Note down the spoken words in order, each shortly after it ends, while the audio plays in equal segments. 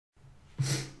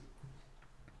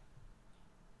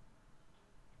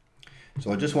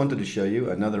So I just wanted to show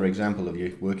you another example of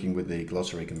you working with the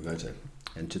Glossary Converter.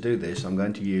 And to do this, I'm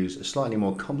going to use a slightly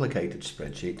more complicated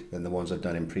spreadsheet than the ones I've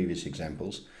done in previous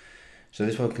examples. So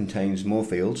this one contains more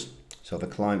fields. So I have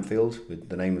a client field with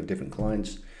the name of different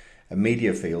clients, a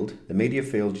media field. The media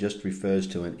field just refers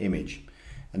to an image,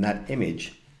 and that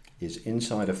image is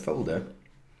inside a folder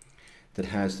that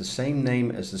has the same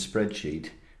name as the spreadsheet,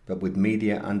 but with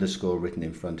media underscore written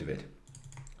in front of it.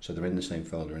 So they're in the same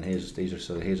folder, and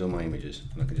here's all my images,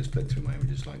 and I can just click through my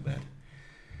images like that.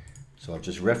 So I've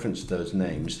just referenced those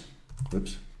names,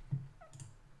 whoops,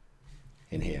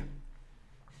 in here.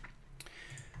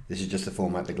 This is just the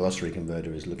format the Glossary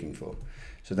Converter is looking for.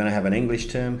 So then I have an English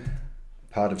term,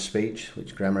 part of speech,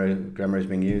 which grammar is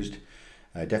being used,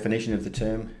 a definition of the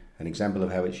term, an example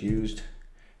of how it's used,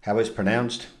 how it's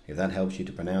pronounced, if that helps you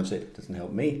to pronounce it, doesn't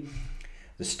help me,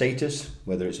 the status,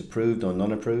 whether it's approved or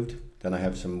non-approved. Then I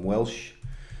have some Welsh,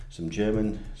 some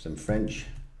German, some French,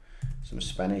 some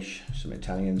Spanish, some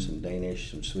Italian, some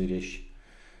Danish, some Swedish,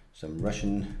 some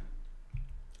Russian,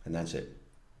 and that's it.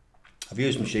 I've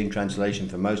used machine translation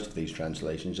for most of these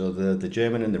translations, although the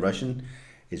German and the Russian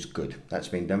is good. That's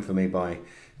been done for me by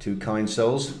two kind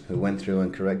souls who went through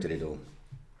and corrected it all.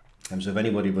 And so if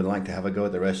anybody would like to have a go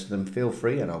at the rest of them, feel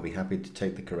free, and I'll be happy to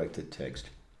take the corrected text.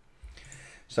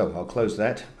 So I'll close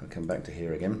that. I'll come back to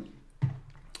here again.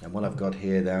 And what I've got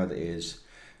here now is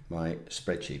my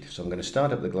spreadsheet. So I'm going to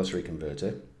start up the Glossary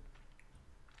Converter.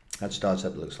 That starts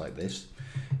up, looks like this.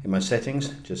 In my settings,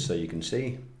 just so you can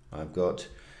see, I've got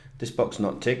this box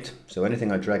not ticked. So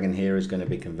anything I drag in here is going to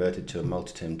be converted to a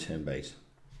multi-term term base.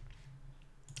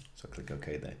 So I click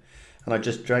OK there. And I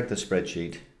just drag the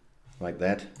spreadsheet like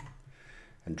that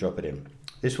and drop it in.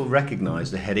 This will recognize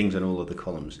the headings and all of the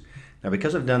columns. Now,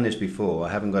 because I've done this before, I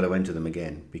haven't got to enter them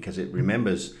again because it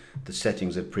remembers the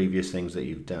settings of previous things that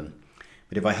you've done.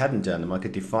 But if I hadn't done them, I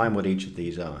could define what each of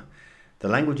these are. The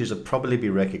languages will probably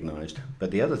be recognized, but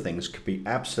the other things could be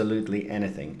absolutely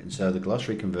anything, and so the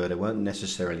Glossary Converter won't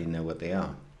necessarily know what they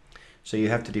are. So you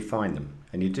have to define them,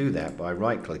 and you do that by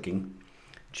right-clicking,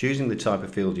 choosing the type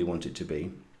of field you want it to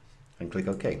be, and click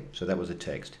OK. So that was a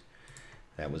text.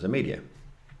 That was a media.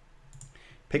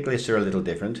 Pick lists are a little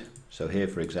different. So here,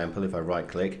 for example, if I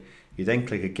right-click, you then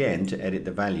click again to edit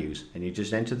the values, and you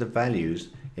just enter the values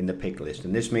in the pick list.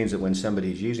 And this means that when somebody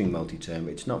is using multi-term,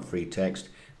 it's not free text.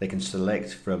 They can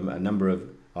select from a number of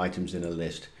items in a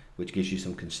list, which gives you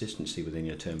some consistency within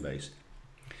your term base.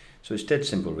 So it's dead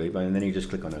simple, really, and then you just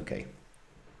click on OK.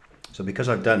 So because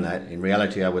I've done that, in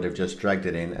reality, I would have just dragged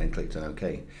it in and clicked on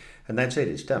OK. And that's it,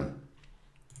 it's done.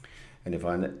 And if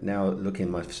I now look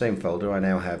in my same folder, I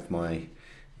now have my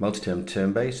multi-term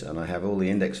term base, and I have all the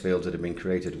index fields that have been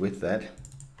created with that.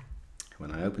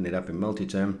 When I open it up in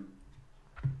multi-term,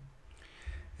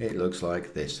 it looks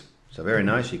like this. So very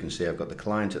nice. You can see I've got the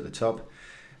client at the top,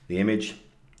 the image,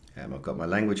 I've got my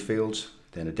language fields,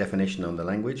 then a definition on the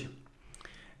language,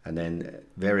 and then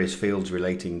various fields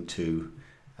relating to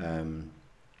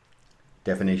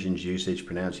definitions, usage,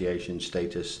 pronunciation,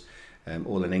 status,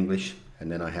 all in English.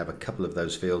 And then I have a couple of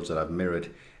those fields that I've mirrored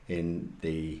in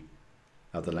the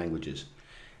other languages.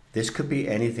 This could be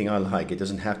anything I like. It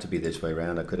doesn't have to be this way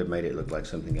around. I could have made it look like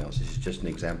something else. This is just an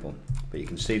example. But you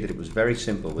can see that it was very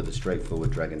simple with a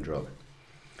straightforward drag and drop.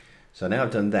 So now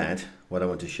I've done that, what I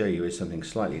want to show you is something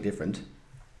slightly different.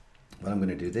 What I'm going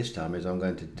to do this time is I'm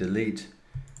going to delete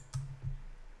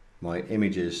my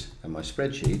images and my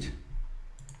spreadsheet.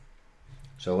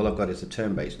 So all I've got is the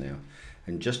term base now.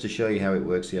 And just to show you how it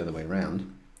works the other way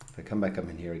around, if I come back up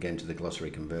in here again to the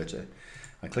Glossary Converter,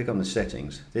 I click on the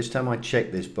settings. This time I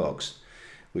check this box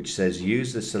which says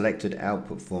use the selected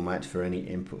output format for any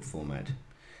input format.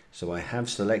 So I have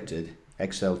selected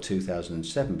Excel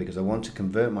 2007 because I want to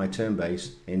convert my term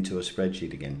base into a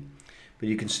spreadsheet again. But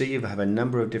you can see you have a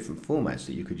number of different formats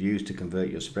that you could use to convert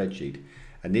your spreadsheet,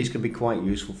 and these can be quite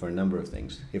useful for a number of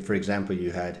things. If, for example, you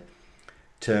had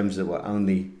terms that were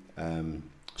only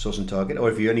source and target, or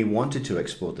if you only wanted to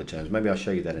export the terms, maybe I'll show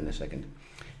you that in a second,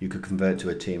 you could convert to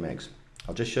a TMX.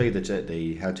 I'll just show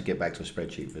you how to get back to a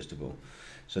spreadsheet first of all.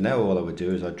 So now all I would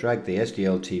do is I drag the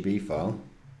SDLTB file,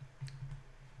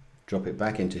 drop it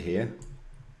back into here,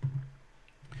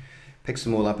 picks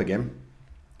them all up again,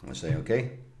 I say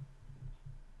OK,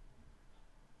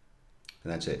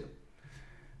 and that's it.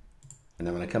 And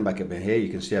then when I come back up in here, you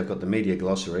can see I've got the media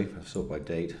glossary. I've sort by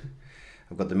date.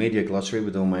 I've got the media glossary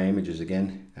with all my images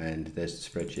again, and there's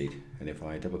the spreadsheet. And if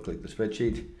I double click the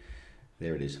spreadsheet,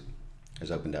 there it is. It's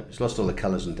opened up. It's lost all the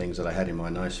colors and things that I had in my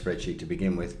nice spreadsheet to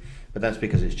begin with, but that's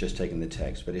because it's just taken the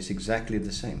text, but it's exactly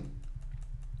the same.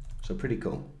 So pretty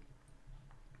cool.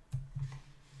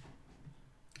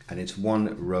 and it's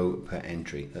 1 row per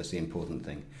entry. That's the important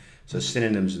thing. So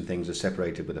synonyms and things are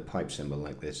separated with a pipe symbol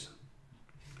like this.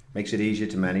 Makes it easier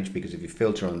to manage because if you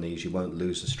filter on these, you won't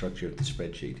lose the structure of the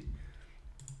spreadsheet.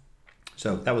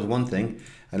 So that was one thing,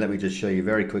 and let me just show you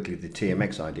very quickly the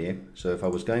TMX idea. So if I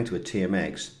was going to a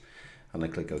TMX and I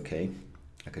click OK,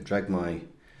 I could drag my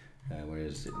where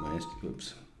is it? My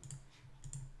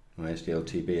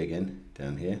SDLTB again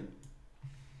down here.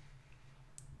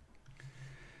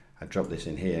 I drop this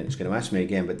in here, and it's going to ask me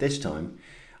again, but this time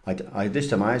I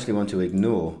actually want to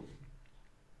ignore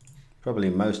probably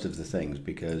most of the things,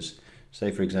 because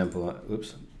say for example, I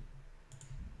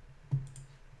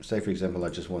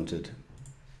just wanted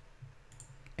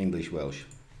English, Welsh.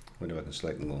 I wonder if I can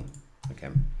select them all. I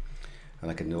can. And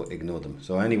I can ignore them.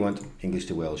 So I only want English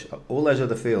to Welsh. All those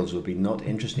other fields would be not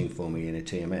interesting for me in a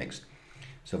TMX.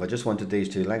 So if I just wanted these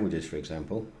 2 languages, for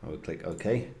example, I would click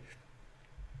OK.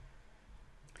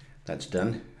 That's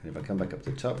done. And if I come back up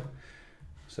to the top,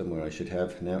 somewhere I should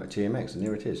have now a TMX, and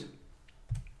there it is.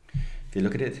 If you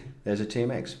look at it, there's a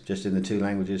TMX, just in the 2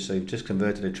 languages. So you've just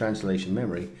converted a translation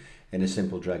memory in a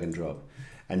simple drag and drop.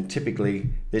 And typically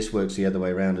this works the other way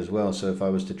around as well. So if I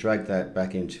was to drag that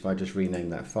back into, if I just rename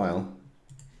that file,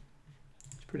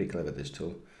 it's pretty clever, this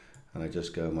tool, and I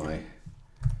just go my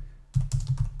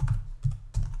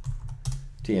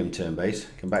TM term base,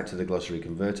 come back to the glossary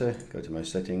converter, go to my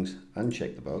settings,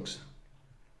 uncheck the box.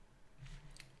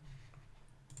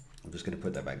 I'm just going to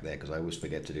put that back there because I always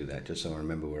forget to do that, just so I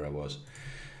remember where I was.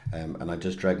 And I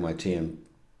just drag my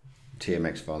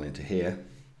TMX file into here.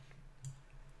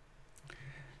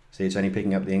 See, it's only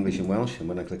picking up the English and Welsh, and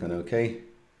when I click on OK,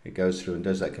 it goes through and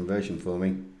does that conversion for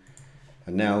me.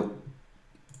 And now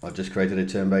I've just created a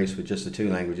term base with just the 2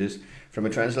 languages from a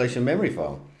translation memory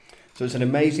file. So it's an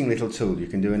amazing little tool. You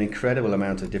can do an incredible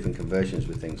amount of different conversions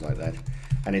with things like that,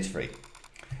 and it's free.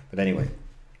 But anyway,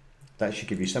 that should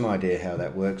give you some idea how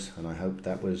that works, and I hope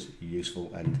that was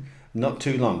useful and not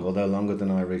too long, although longer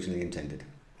than I originally intended.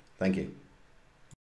 Thank you.